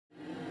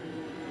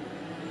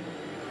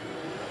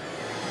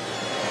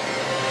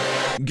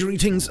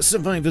Greetings,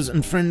 survivors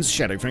and friends,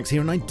 SHADOWFRAX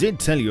here, and I did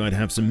tell you I'd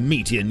have some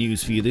meatier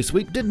news for you this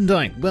week, didn't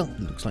I? Well,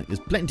 it looks like there's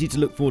plenty to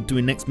look forward to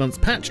in next month's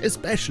patch,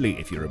 especially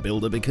if you're a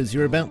builder, because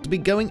you're about to be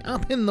going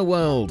up in the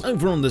world.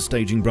 Over on the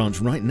staging branch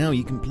right now,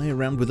 you can play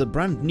around with a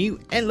brand new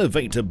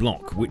elevator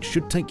block, which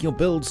should take your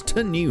builds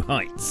to new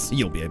heights.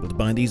 You'll be able to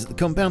buy these at the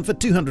compound for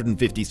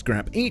 250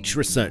 scrap each,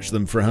 research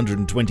them for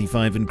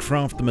 125 and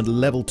craft them at a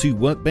level 2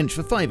 workbench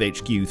for 5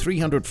 HQ,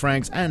 300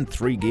 frags and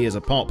 3 gears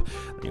a pop.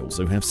 They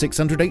also have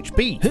 600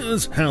 HP.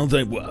 Here's how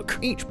they work.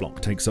 Each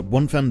block takes up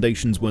 1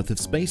 foundation's worth of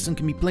space and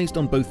can be placed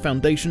on both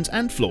foundations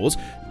and floors.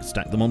 You can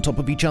stack them on top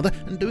of each other,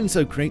 and doing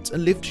so creates a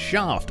lift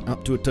shaft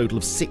up to a total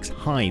of 6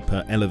 high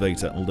per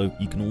elevator, although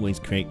you can always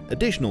create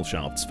additional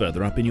shafts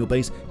further up in your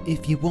base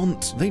if you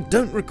want. They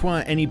don't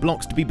require any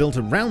blocks to be built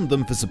around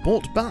them for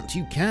support, but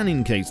you can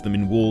encase them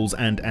in walls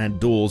and add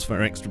doors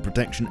for extra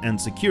protection and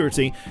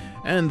security,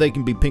 and they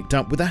can be picked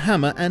up with a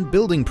hammer and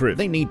building proof.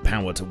 They need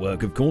power to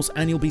work, of course,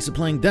 and you'll be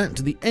supplying that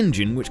to the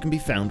engine, which can be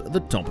found at the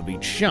top of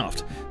each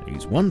shaft. They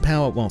use 1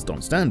 power whilst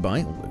on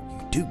standby, although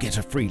you do get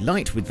a free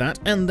light with that,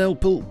 and they'll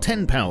pull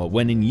 10 power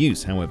when in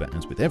use. However,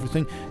 as with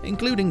everything,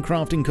 including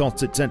crafting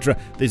costs, etc.,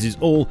 this is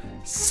all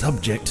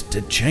subject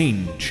to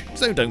change,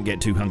 so don't get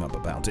too hung up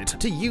about it.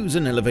 To use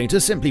an elevator,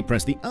 simply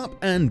press the up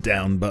and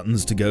down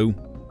buttons to go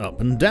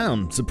up and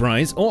down,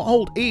 surprise, or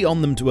hold E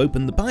on them to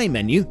open the pie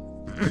menu,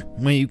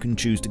 where you can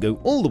choose to go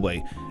all the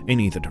way in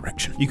either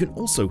direction. You can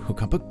also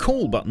hook up a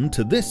call button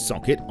to this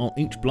socket on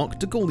each block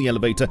to call the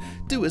elevator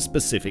to a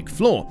specific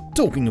floor.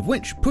 Talking of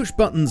which, push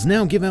buttons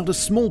now give out a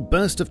small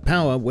burst of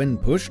power when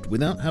pushed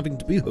without having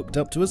to be hooked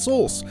up to a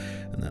source,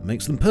 and that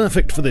makes them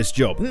perfect for this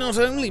job. Not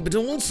only, but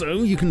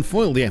also you can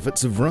foil the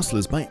efforts of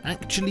rustlers by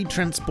actually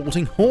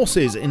transporting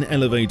horses in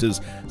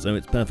elevators, so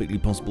it's perfectly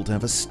possible to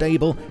have a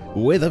stable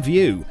with a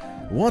view.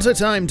 What a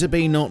time to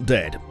be not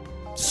dead.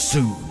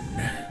 Soon.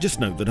 Just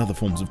note that other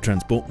forms of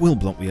transport will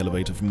block the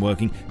elevator from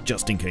working,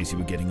 just in case you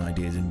were getting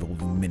ideas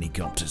involving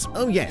minicopters.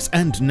 Oh yes,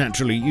 and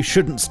naturally you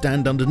shouldn't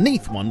stand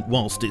underneath one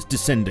whilst it's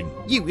descending.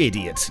 You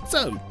idiot!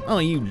 So,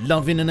 are you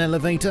loving an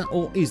elevator,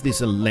 or is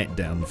this a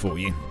letdown for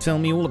you? Tell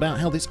me all about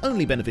how this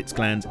only benefits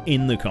clans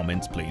in the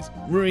comments, please.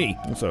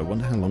 Also, I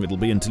wonder how long it'll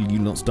be until you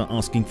lot start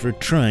asking for a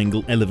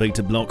triangle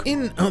elevator block.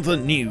 In other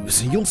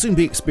news, you'll soon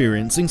be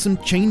experiencing some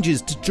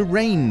changes to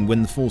terrain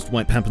when the forced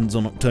wipe happens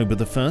on October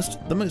the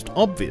 1st, the most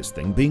obvious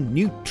thing being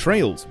new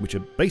trails, which are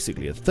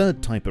basically a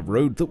third type of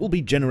road that will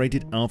be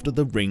generated after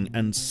the ring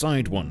and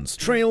side ones.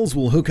 Trails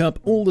will hook up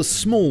all the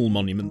small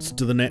monuments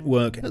to the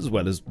network, as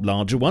well as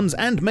larger ones,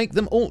 and make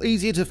them all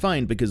easier to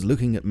find, because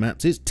looking at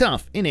maps is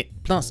tough, innit?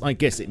 Plus, I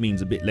guess it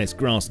means a bit less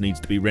grass needs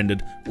to be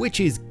rendered,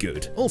 which is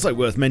good. Also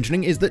worth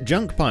mentioning is that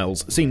junk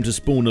piles seem to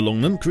spawn along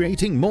them,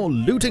 creating more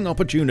looting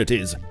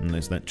opportunities,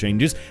 unless that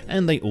changes,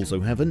 and they also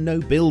have a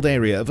no-build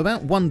area of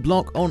about 1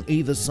 block on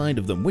either side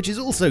of them, which is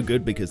also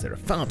good because there are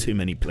far too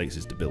many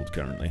places to build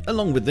currently.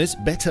 Along with this,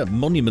 better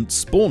monument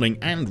spawning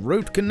and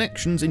road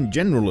connections in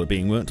general are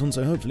being worked on,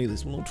 so hopefully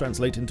this will all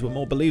translate into a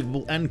more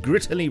believable and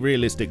grittily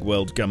realistic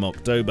world come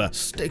October.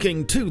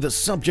 Sticking to the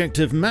subject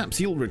of maps,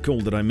 you'll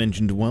recall that I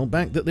mentioned a while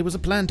back that there was a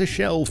plan to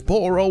shelve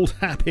poor old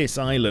Happis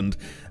Island,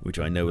 which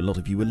I know a lot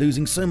of you were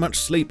losing so much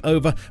sleep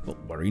over. Well,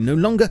 worry no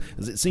longer,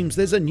 as it seems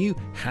there's a new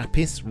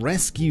Happis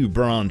Rescue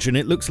branch, and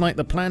it looks like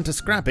the plan to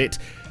scrap it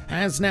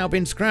has now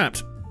been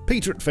scrapped.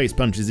 Peter at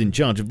Facepunch is in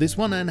charge of this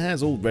one and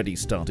has already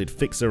started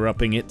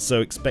fixer-upping it, so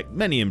expect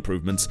many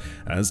improvements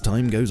as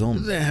time goes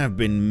on. There have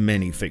been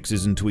many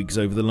fixes and tweaks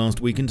over the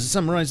last week, and to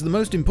summarise the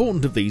most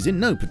important of these in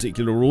no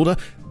particular order,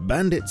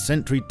 Bandit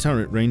Sentry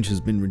turret range has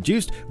been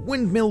reduced,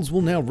 windmills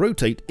will now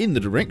rotate in the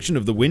direction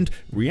of the wind,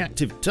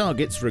 reactive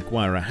targets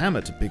require a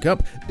hammer to pick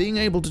up, being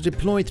able to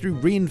deploy through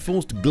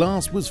reinforced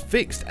glass was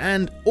fixed,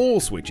 and ore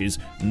switches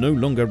no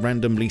longer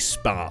randomly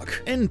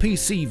spark.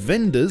 NPC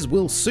vendors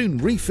will soon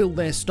refill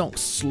their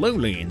stocks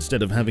slowly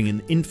instead of having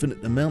an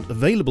infinite amount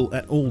available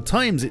at all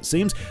times, it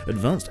seems.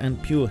 Advanced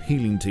and pure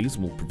healing teas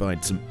will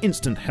provide some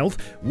instant health.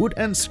 Wood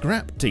and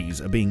scrap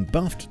teas are being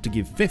buffed to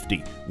give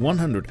 50,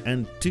 100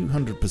 and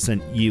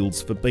 200%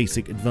 yields for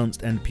basic,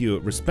 advanced and pure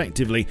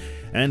respectively,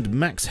 and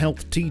max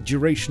health tea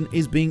duration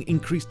is being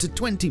increased to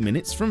 20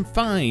 minutes from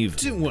 5.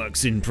 2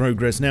 works in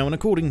progress now, and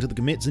according to the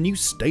commits, a new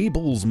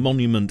stables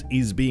monument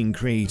is being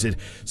created,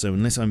 so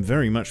unless I'm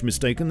very much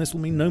mistaken, this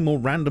will mean no more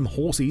random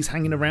horses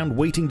hanging around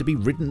waiting to be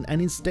ridden,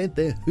 and instead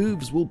their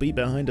hooves will be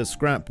behind a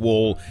scrap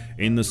wall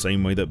in the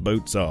same way that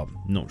boats are.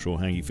 Not sure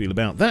how you feel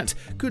about that.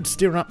 Could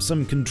stir up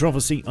some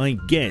controversy, I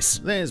guess.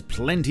 There's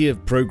plenty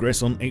of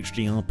progress on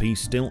HDRP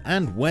still,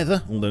 and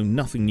weather, although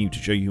nothing new to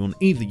show you on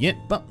either yet,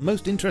 but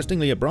most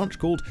interestingly a branch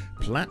called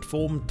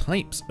Platform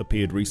Types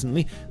appeared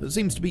recently that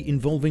seems to be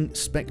involving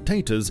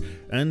spectators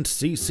and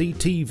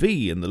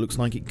CCTV, and that looks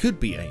like it could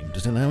be aimed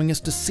at allowing us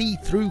to see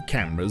through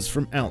cameras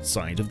from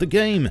outside of the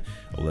game,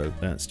 although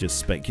that's just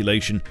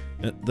speculation.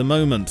 At the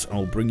moment,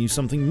 I'll bring you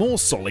something more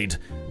solid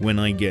when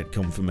I get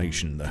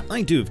confirmation though.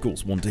 I do of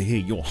course want to hear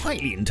your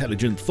highly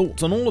intelligent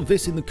thoughts on all of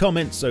this in the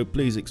comments, so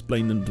please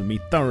explain them to me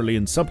thoroughly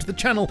and sub to the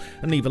channel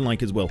and leave a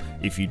like as well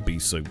if you'd be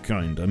so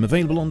kind. I'm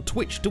available on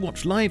Twitch to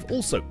watch live,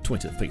 also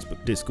Twitter,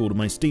 Facebook, Discord and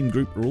my Steam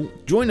group are all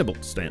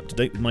joinable. Stay up to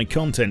date with my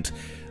content.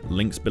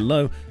 Links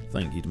below.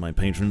 Thank you to my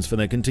patrons for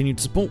their continued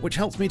support, which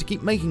helps me to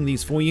keep making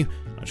these for you.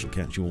 I shall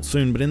catch you all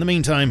soon, but in the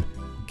meantime,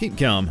 keep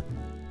calm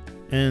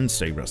and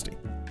stay rusty.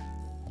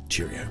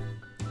 Cheerio.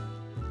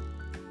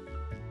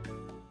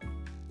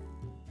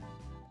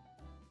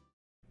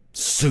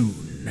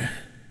 Soon.